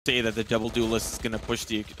say that the double duelist is going to push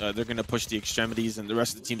the they're going to push the extremities, and the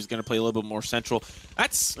rest of the team is going to play a little bit more central.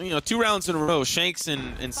 That's, you know, 2 rounds in a row. Shanks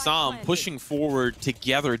and Sam pushing forward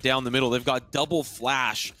together down the middle. They've got double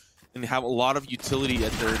flash and they have a lot of utility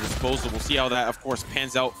at their disposal. We'll see how that, of course,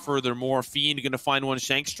 pans out furthermore. Fiend going to find one.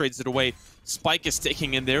 Shanks trades it away. Spike is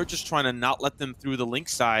sticking, and they're just trying to not let them through the link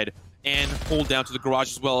side and hold down to the garage,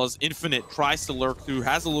 as well as Infinite tries to lurk through,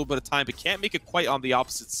 has a little bit of time, but can't make it quite on the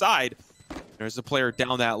opposite side. There's a player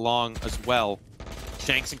down that long as well.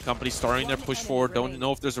 Shanks and company starting their push forward. Don't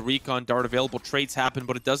know if there's a recon dart available. Trades happen,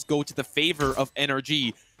 but it does go to the favor of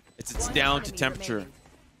NRG. It's down to temperature.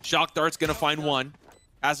 Shock dart's gonna find one.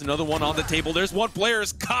 Has another one on the table. There's one player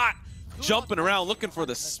is caught jumping around looking for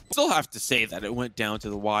this. Still have to say that it went down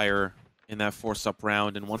to the wire in that force-up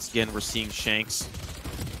round, and once again we're seeing Shanks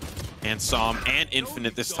and Sam and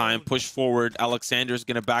Infinite this time push forward. Alexander's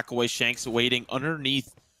gonna back away. Shanks waiting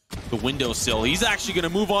underneath the windowsill. He's actually going to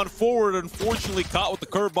move on forward. Unfortunately, caught with the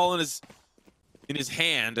curveball in his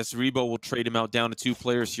hand, as Rebo will trade him out down to 2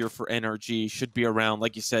 players here for NRG. Should be around,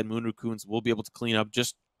 like you said, Moon Raccoons will be able to clean up.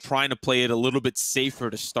 Just trying to play it a little bit safer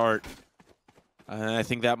to start. I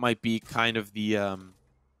think that might be kind of the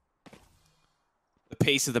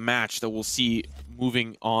pace of the match that we'll see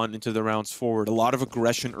moving on into the rounds forward. A lot of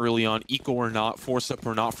aggression early on, eco or not, force up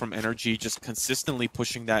or not from NRG, just consistently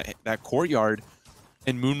pushing that courtyard.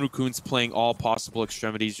 And Moon Raccoon's playing all possible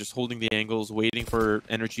extremities, just holding the angles, waiting for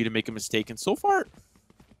NRG to make a mistake. And so far,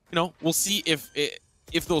 you know, we'll see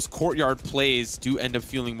if those courtyard plays do end up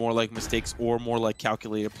feeling more like mistakes or more like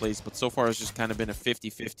calculated plays. But so far, it's just kind of been a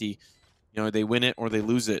 50-50. You know, they win it or they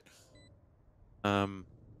lose it. But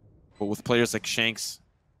with players like Shanks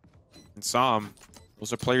and Sam,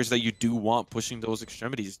 those are players that you do want pushing those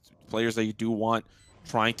extremities. Players that you do want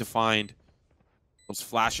trying to find those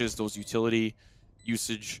flashes, those utility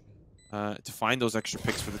usage to find those extra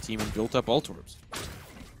picks for the team and built up ult orbs.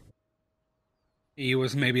 He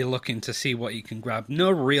was maybe looking to see what he can grab.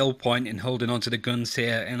 No real point in holding onto the guns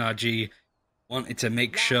here. NRG wanted to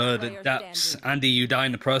make sure that Daps and EU die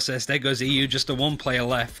in the process. There goes EU, just a 1 player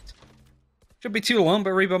left. Should be too long,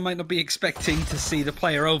 but Rebo might not be expecting to see the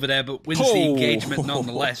player over there, but wins the engagement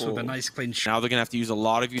nonetheless with a nice clean shot. Now they're going to have to use a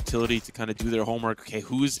lot of utility to kind of do their homework. Okay,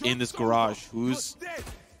 who's in this garage? Who's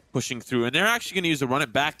pushing through? And they're actually going to use a run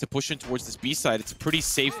it back to push in towards this B side. It's a pretty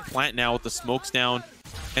safe plant now with the smokes down.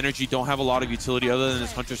 NRG don't have a lot of utility other than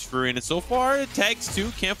this Hunter's Fury, and so far it tags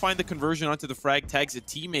 2, can't find the conversion onto the frag, tags a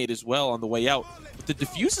teammate as well on the way out. But the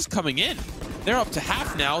defuse is coming in. They're up to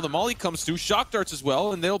half now. The molly comes through, shock darts as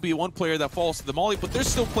well, and there'll be 1 player that falls to the molly, but there's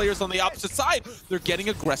still players on the opposite side. They're getting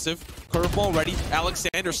aggressive. Curveball ready.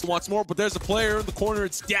 Alexander still wants more, but there's a player in the corner.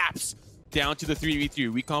 It's Daps. Down to the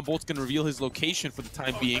 3v3. Recon Bolt's going to reveal his location for the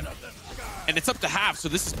time being. And it's up to half, so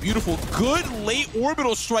this is beautiful. Good late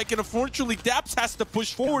orbital strike, and unfortunately, Daps has to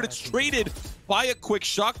push forward. It's traded by a quick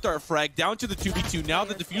shock dart frag down to the 2v2. Now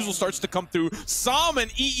the defusal starts to come through. Sam and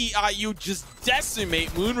EEIU just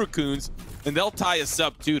decimate Moon Raccoons, and they'll tie us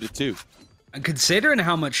up 2-2. And considering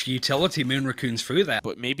how much utility Moon Raccoon's through that.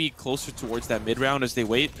 But maybe closer towards that mid-round as they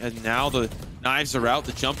wait. And now the knives are out.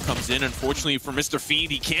 The jump comes in. Unfortunately for Mr.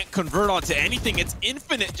 Fiend, he can't convert onto anything. It's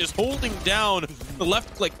Infinite just holding down. The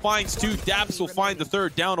left click finds 2. Daps will find the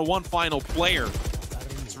 3rd, down to 1 final player.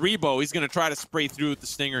 It's Rebo. He's going to try to spray through with the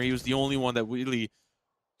Stinger. He was the only one that really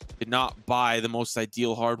did not buy the most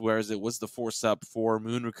ideal hardware, as it was the force up for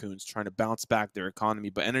Moon Raccoons trying to bounce back their economy.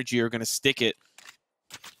 But NRG are going to stick it,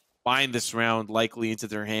 find this round likely into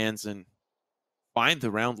their hands, and find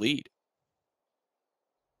the round lead.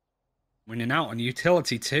 Winning out on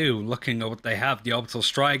utility too, looking at what they have. The Orbital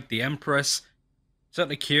Strike, the Empress.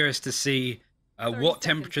 Certainly curious to see what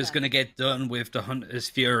temperature is going to get done with the Hunter's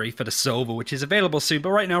Fury for the silver, which is available soon.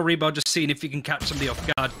 But right now, Rebo just seeing if he can catch somebody off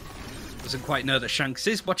guard. Doesn't quite know that Shanks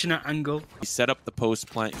is watching that angle. He set up the post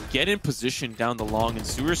plant, get in position down the long and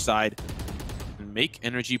sewer side, and make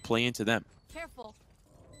NRG play into them. Careful.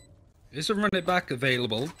 There's a run it back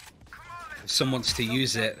available if someone wants to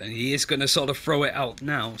use it, and he is going to sort of throw it out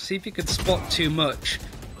now. See if he can spot too much.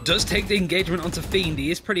 Does take the engagement onto Fiend.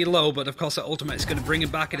 He is pretty low, but of course the ultimate is going to bring him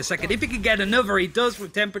back in a second. If he can get another, he does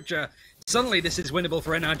with temperature. Suddenly this is winnable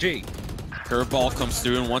for NRG. Curveball comes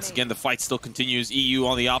through, and once again the fight still continues. EU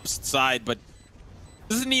on the opposite side, but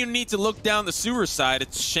doesn't even need to look down the sewer side.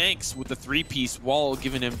 It's Shanks with the 3-piece wall,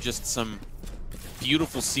 giving him just some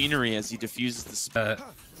beautiful scenery as he diffuses the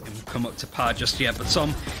spot. Come up to par just yet, but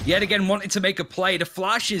some yet again wanted to make a play. The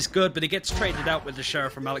flash is good, but he gets traded out with the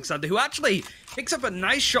Sheriff from Alexander, who actually picks up a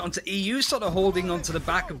nice shot onto EU, sort of holding onto the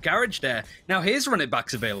back of Garage there. Now his run it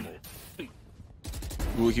back's available.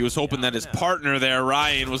 Ooh, he was hoping that his partner there,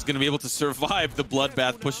 Ryan, was going to be able to survive the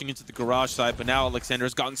bloodbath pushing into the garage side, but now Alexander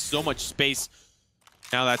has gotten so much space.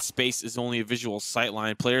 Now that space is only a visual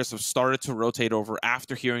sightline. Players have started to rotate over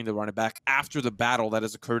after hearing the run it back, after the battle that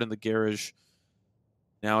has occurred in the garage.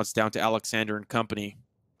 Now it's down to Alexander and company.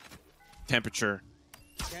 Temperature.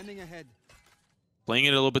 Standing ahead. Playing it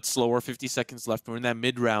a little bit slower, 50 seconds left. We're in that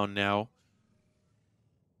mid-round now.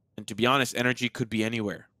 And to be honest, NRG could be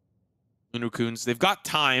anywhere. Unukuns, they've got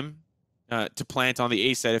time to plant on the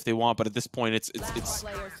A side if they want, but at this point, it's a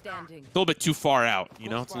little bit too far out. You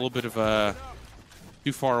know, it's a little bit of a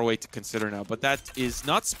too far away to consider now. But that is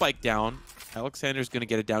not spiked down. Alexander's going to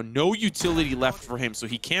get it down. No utility left for him, so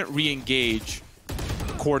he can't re-engage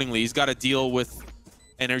accordingly. He's got to deal with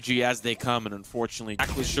NRG as they come, and unfortunately, not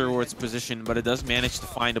exactly sure where it's positioned, but it does manage to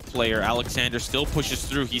find a player. Alexander still pushes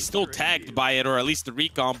through. He's still tagged by it, or at least the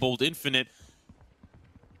recon bolt infinite.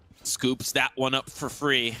 Scoops that one up for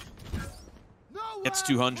free. Gets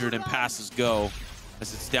 200 and passes go.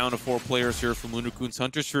 As it's down to 4 players here from Unukun's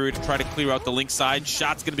Hunter's Fury to try to clear out the link side.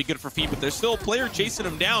 Shot's going to be good for Feed, but there's still a player chasing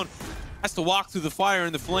him down. Has to walk through the fire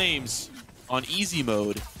and the flames on easy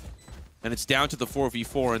mode. And it's down to the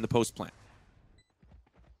 4v4 in the post plant.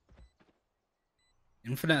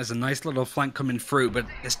 Infinite has a nice little flank coming through, but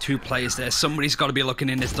there's 2 players there. Somebody's got to be looking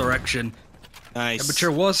in this direction. Nice.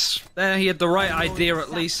 Temperature was there. He had the right idea at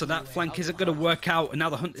least, so that flank isn't going to work out. And now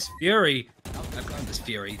the Hunter's Fury,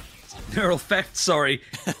 Neural Theft, sorry,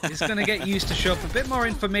 is going to get used to show up a bit more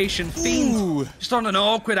information. Fiend, just on an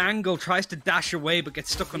awkward angle, tries to dash away, but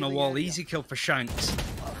gets stuck on a wall. Easy kill for Shanks.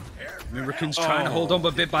 Mirakun's trying to hold on,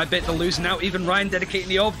 but bit by bit they're losing out. Even Ryan dedicating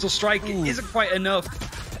the orbital strike. It isn't quite enough.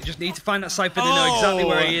 They just need to find that Cypher to know exactly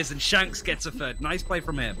where he is, and Shanks gets a third. Nice play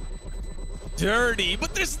from him. Dirty,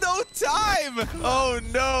 but there's no time. Oh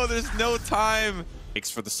no, there's no time.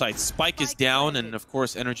 Thanks for the site. Spike is down, and of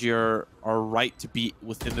course NRG are right to be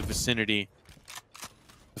within the vicinity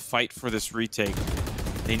to fight for this retake.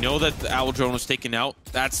 They know that the Owl drone was taken out.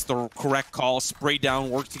 That's the correct call. Spray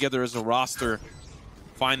down, work together as a roster.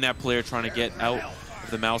 Find that player trying to get out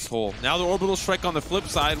of the mouse hole. Now the orbital strike on the flip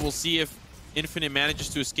side. We'll see if Infinite manages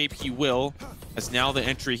to escape. He will, as now the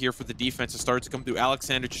entry here for the defense has started to come through.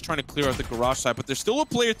 Alexander just trying to clear out the garage side, but there's still a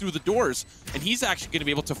player through the doors, and he's actually going to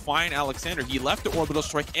be able to find Alexander. He left the orbital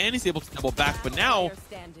strike, and he's able to double back, but now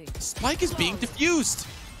Spike is being diffused.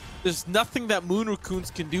 There's nothing that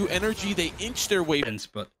Moonukuns can do. NRG, they inch their way.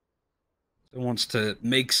 But still wants to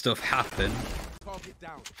make stuff happen.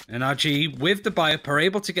 NRG with the buyup are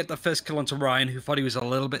able to get the first kill onto Ryan, who thought he was a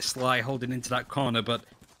little bit sly holding into that corner, but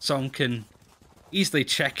Song can easily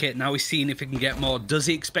check it. Now he's seeing if he can get more. Does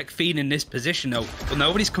he expect Fiend in this position though? Well,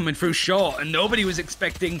 nobody's coming through short, and nobody was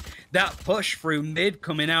expecting that push through mid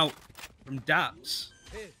coming out from dapr.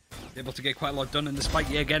 Able to get quite a lot done, and the spike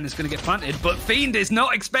yet again is going to get planted, but Fiend is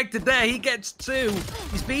not expected there. He gets 2.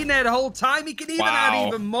 He's been there the whole time. He can even add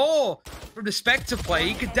even more from the Spectre play.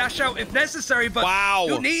 He could dash out if necessary, but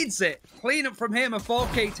who needs it? Clean up from him. A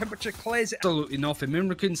 4K temperature clears it. Absolutely nothing.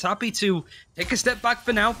 Mimrakun's happy to take a step back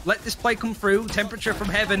for now. Let this play come through. Temperature from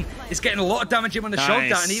heaven is getting a lot of damage in on the shot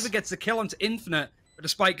down, and even gets the kill onto Infinite, but the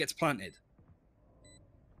spike gets planted.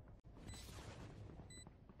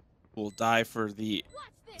 Will die for the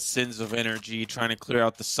sins of NRG, trying to clear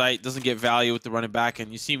out the site. Doesn't get value with the running back,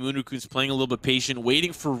 and you see Moonukun's playing a little bit patient,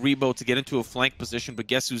 waiting for Rebo to get into a flank position, but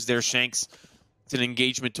guess who's there? Shanks. It's an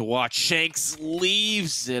engagement to watch. Shanks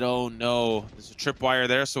leaves it. Oh no. There's a tripwire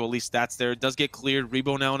there, so at least that's there. It does get cleared.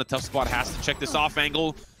 Rebo now in a tough spot, has to check this off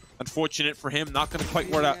angle. Unfortunate for him, not going to quite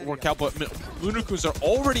work out, but Moonukuns are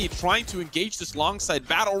already trying to engage this long side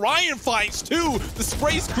battle. Ryan finds 2. The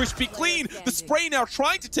spray's crispy clean. The spray now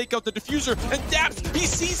trying to take out the diffuser, and dapr, he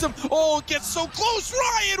sees him. Oh, gets so close.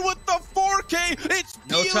 Ryan with the 4K. It's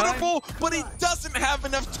beautiful, but he doesn't have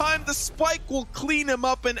enough time. The spike will clean him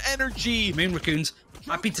up, and NRG. Moonukuns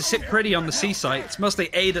happy to sit pretty on the C site. It's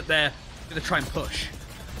mostly A that they're going to try and push.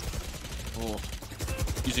 Oh.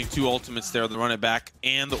 Using 2 ultimates there, the run it back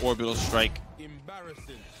and the orbital strike.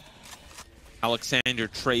 Alexander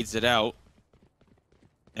trades it out.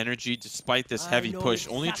 NRG, despite this heavy push,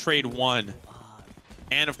 only trade 1.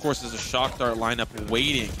 And of course, there's a shock dart lineup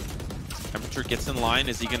waiting. Temperature gets in line.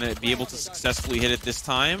 Is he going to be able to successfully hit it this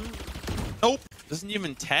time? Nope. Doesn't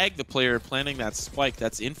even tag the player planting that spike.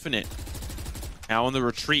 That's Infinite. Now in the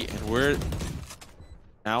retreat, and we're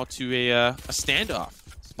now to a standoff.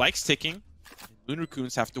 Spike's ticking.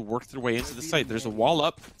 Moonukuns have to work their way into the site. There's a wall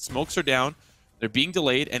up, smokes are down, they're being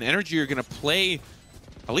delayed, and NRG are going to play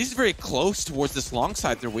at least very close towards this long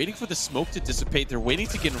side. They're waiting for the smoke to dissipate, they're waiting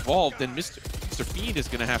to get involved, and Mr. Fiend is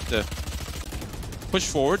going to have to Push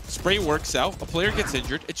forward, spray works out, a player gets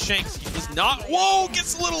injured, it's Shanks, he does not, whoa,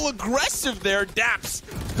 gets a little aggressive there. Daps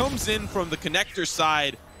comes in from the connector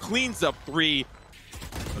side, cleans up 3.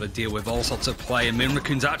 Got to deal with all sorts of play, and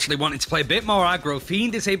Minrakun's actually wanting to play a bit more aggro.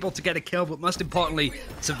 Fiend is able to get a kill, but most importantly,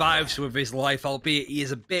 survives with his life, albeit he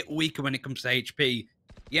is a bit weaker when it comes to HP.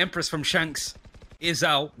 The Empress from Shanks is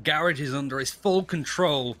out, Garage is under his full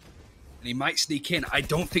control, and he might sneak in. I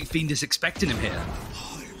don't think Fiend is expecting him here.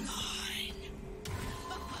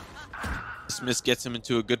 Smith gets him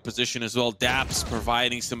into a good position as well. Daps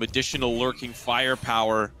providing some additional lurking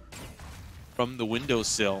firepower from the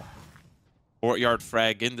windowsill. Courtyard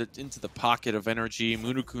frag into the pocket of NRG.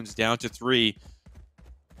 Munakun's down to 3.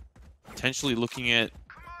 Potentially looking at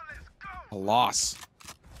a loss.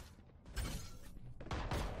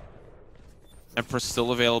 Empress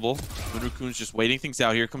still available. Munakun's just waiting things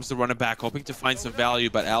out. Here comes the running back, hoping to find some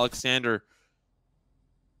value, but Alexander...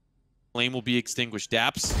 Flame will be extinguished.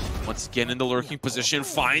 Daps, once again in the lurking position,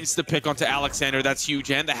 finds the pick onto Alexander. That's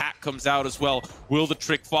huge, and the hat comes out as well. Will the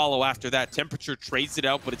trick follow after that? Temperature trades it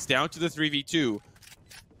out, but it's down to the 3v2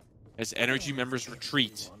 as NRG members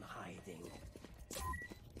retreat.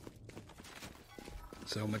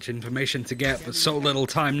 So much information to get, but so little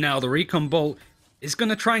time now. The recon bolt is going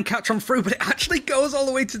to try and catch on through, but it actually goes all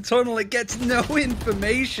the way to tunnel. It gets no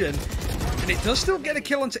information. And it does still get a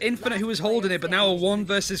kill onto Infinite, who is holding it, but now a 1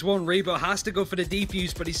 versus 1. Rebo has to go for the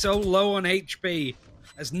defuse, but he's so low on HP.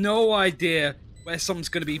 Has no idea where someone's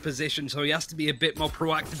going to be positioned, so he has to be a bit more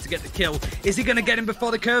proactive to get the kill. Is he going to get him before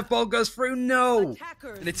the curveball goes through? No!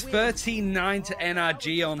 And it's 13-9 to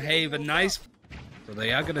NRG on Haven. Nice. So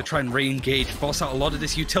they are going to try and re-engage, force out a lot of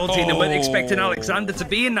this utility, and we're expecting Alexander to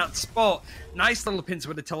be in that spot. Nice little pincer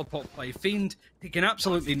with a teleport play. Fiend taking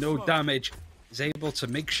absolutely no damage. Is able to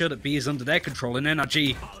make sure that B is under their control, and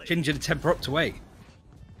NRG changing the tempo up to 8.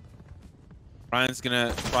 Ryan's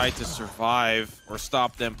gonna try to survive or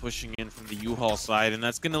stop them pushing in from the U-Haul side, and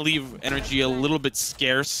that's gonna leave energy a little bit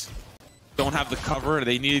scarce. Don't have the cover.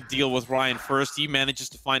 They need to deal with Ryan first. He manages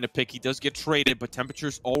to find a pick. He does get traded, but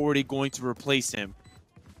Temperature's already going to replace him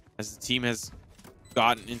as the team has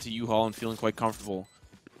gotten into U-Haul and feeling quite comfortable.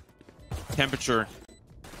 Temperature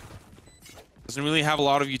doesn't really have a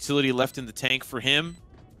lot of utility left in the tank for him.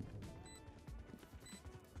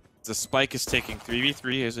 The spike is taking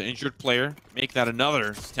 3v3 as an injured player. Make that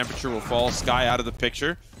another. Temperature will fall. Sky out of the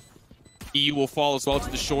picture. EU will fall as well to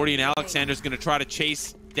the shorty, and Alexander's going to try to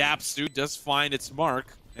chase Daps through. Does find its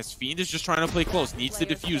mark as Fiend is just trying to play close. Needs to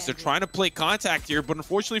defuse. They're trying to play contact here, but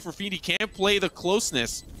unfortunately for Fiend, he can't play the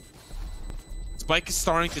closeness. Spike is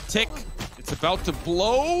starting to tick. It's about to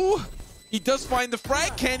blow. He does find the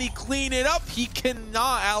frag. Can he clean it up? He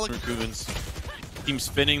cannot. Alex team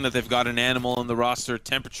spinning that they've got an animal on the roster.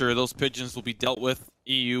 Temperature, those pigeons will be dealt with.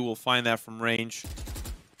 EU will find that from range.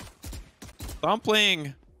 So I'm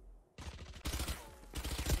playing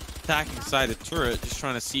attacking side of turret, just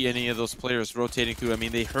trying to see any of those players rotating through. I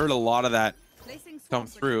mean, they heard a lot of that come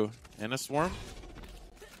through. And a swarm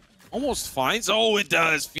almost finds. Oh, it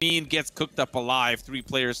does. Fiend gets cooked up alive. 3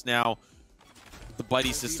 players now. The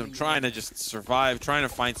buddy system trying to just survive, trying to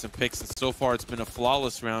find some picks, and so far it's been a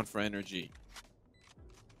flawless round for NRG.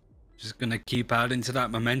 Just gonna keep out into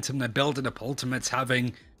that momentum. They're building up ultimates,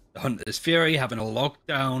 having the Hunter's Fury, having a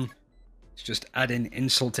lockdown. It's just adding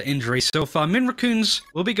insult to injury so far. Minrakuns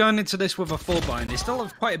will be going into this with a full bind. They still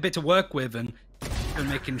have quite a bit to work with, and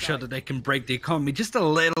making sure that they can break the economy just a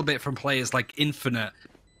little bit from players like Infinite.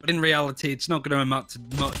 But in reality, it's not going to amount to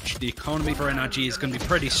much. The economy for NRG is going to be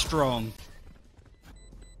pretty strong.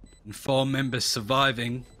 And 4 members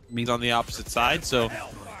surviving means on the opposite side, so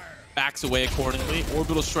backs away accordingly.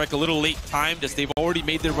 Orbital strike a little late timed as they've already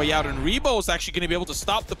made their way out, and Rebo is actually going to be able to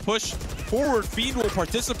stop the push forward. Fiend will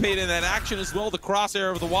participate in that action as well. The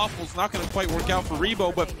crosshair of the waffle is not going to quite work out for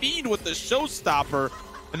Rebo, but Fiend with the showstopper.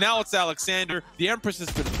 And now it's Alexander. The Empress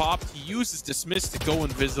has been popped. He uses Dismiss to go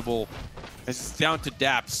invisible as it's down to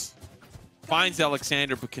Daps. Finds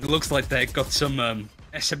Alexander, but can... It looks like they've got some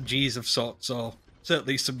SMGs of sorts, or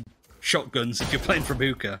certainly some shotguns if you're playing from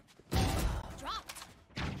hookah.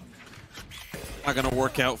 Not going to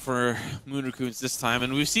work out for Moonrakuns this time.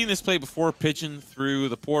 And we've seen this play before. Pigeon through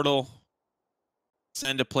the portal.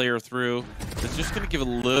 Send a player through. It's just going to give a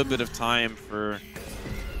little bit of time for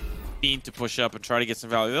Fiend to push up and try to get some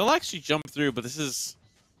value. They'll actually jump through, but this is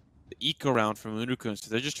the eco round from Moonrakuns. So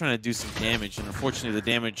they're just trying to do some damage. And unfortunately, the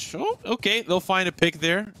damage... Oh, okay. They'll find a pick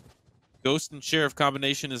there. Ghost and Sheriff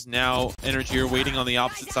combination is now NRG waiting on the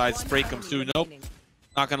opposite side. Spray comes through. Nope.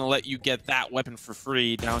 Not going to let you get that weapon for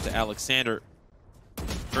free. Down to Alexander.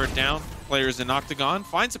 Third down. players in Octagon.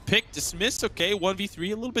 Finds a pick, dismiss. Okay,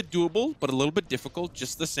 1v3, a little bit doable, but a little bit difficult,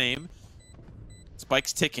 just the same.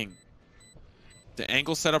 Spike's ticking. The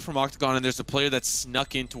angle set up from Octagon, and there's a player that's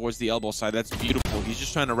snuck in towards the elbow side. That's beautiful. He's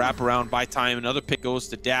just trying to wrap around, buy time. Another pick goes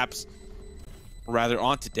to dapr, or rather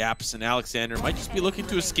onto dapr, and Alexander might just be looking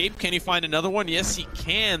to escape. Can he find another one? Yes, he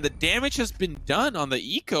can. The damage has been done on the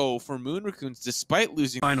eco for Moon Raccoons, despite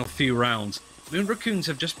losing final few rounds. Moon Raccoons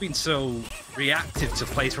have just been so reactive to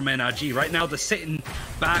plays from NRG. Right now, they're sitting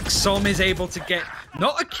back. Som is able to get,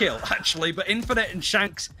 not a kill, actually, but Infinite and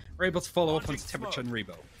Shanks are able to follow up onto Temperature and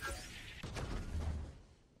Rebo.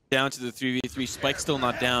 Down to the 3v3. Spike's still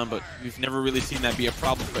not down, but we've never really seen that be a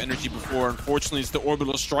problem for NRG before. Unfortunately, it's the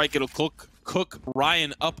orbital strike. It'll cook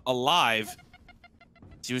Ryan up alive.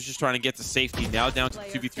 He was just trying to get to safety. Now down to the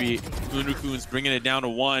 2v3. Moon Raccoons bringing it down to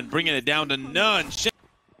 1, bringing it down to none.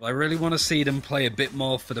 Well, I really want to see them play a bit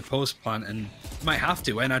more for the post plant, and might have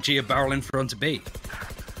to. NRG are barreling front to B.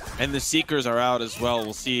 And the Seekers are out as well.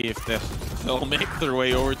 We'll see if they'll make their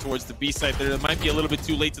way over towards the B site there. It might be a little bit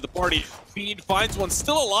too late to the party. Fiend finds one,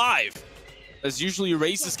 still alive. As usually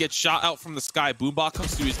Races gets shot out from the sky. Boombot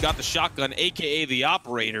comes through. He's got the shotgun, aka the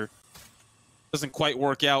operator. Doesn't quite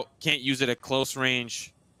work out. Can't use it at close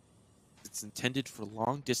range. It's intended for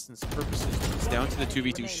long distance purposes. It's down to the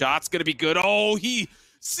 2v2. Shot's gonna be good. Oh, he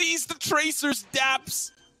sees the tracers.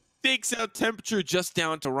 Dapr takes out Temperature, just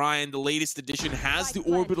down to Ryan. The latest edition has the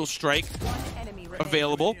orbital strike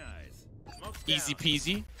available. Easy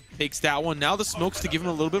peasy. Takes that one. Now the smokes to give him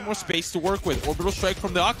a little bit more space to work with. Orbital strike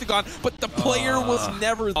from the Octagon, but the player was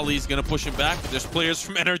never... Ali's going to push him back. There's players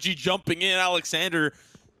from NRG jumping in. Alexander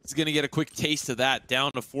is going to get a quick taste of that.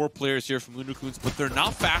 Down to 4 players here from Moon Raccoons, but they're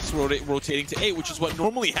not fast rotating to 8, which is what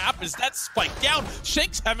normally happens. That's spiked down.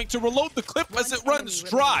 Shanks having to reload the clip as it runs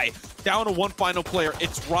dry. Down to 1 final player.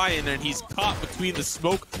 It's Ryan, and he's caught between the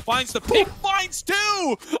smoke. Finds the pick. Finds 2!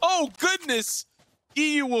 Oh, goodness!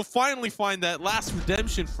 EU will finally find that last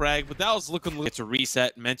redemption frag, but that was looking... It's a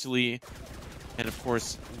reset mentally, and of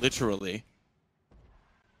course, literally.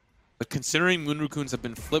 But considering Moon Raccoons have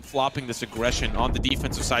been flip-flopping this aggression on the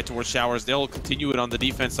defensive side towards Showers, they'll continue it on the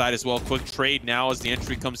defense side as well. Quick trade now as the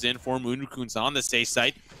entry comes in for Moon Raccoons on the safe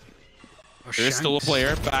site. There's still a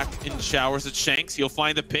player back in Showers at Shanks. He'll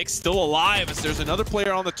find the pick, still alive as there's another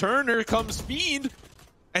player on the turn. Here comes Fiend.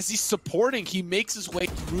 As he's supporting, he makes his way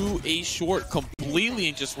through a short completely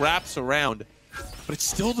and just wraps around. But it's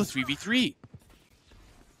still the 3v3.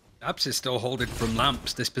 dapr is still holding from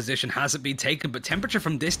lamps. This position hasn't been taken, but Temperature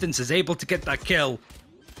from distance is able to get that kill.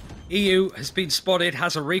 EU has been spotted,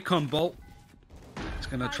 has a recon bolt. He's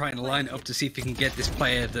going to try and line it up to see if he can get this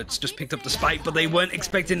player that's just picked up the spike, but they weren't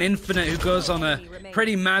expecting Infinite, who goes on a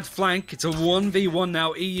pretty mad flank. It's a 1v1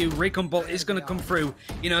 now. EU recon bolt is going to come through.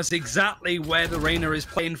 He knows exactly where the Reina is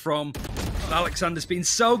playing from. But Alexander's been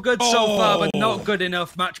so good so far, but not good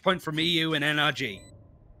enough. Match point from EU and NRG.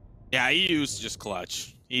 Yeah, EU's just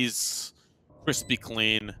clutch. He's crispy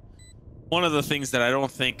clean. One of the things that I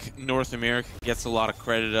don't think North America gets a lot of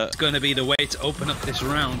credit at. It's going to be the way to open up this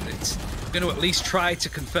round. It's going to at least try to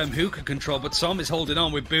confirm who can control, but Som is holding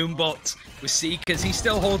on with Boombot, with Seekers. He's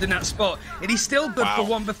still holding that spot, and he's still good for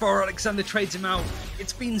one before Alexander trades him out.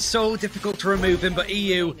 It's been so difficult to remove him, but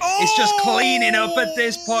EU is just cleaning up at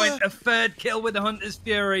this point. A 3rd kill with the Hunter's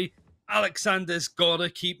Fury. Alexander's got to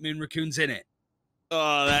keep Moon Raccoons in it.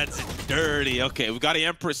 Oh, that's dirty. Okay, we've got an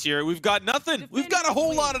Empress here. We've got nothing. We've got a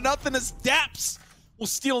whole lot of nothing as dapr will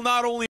steal not only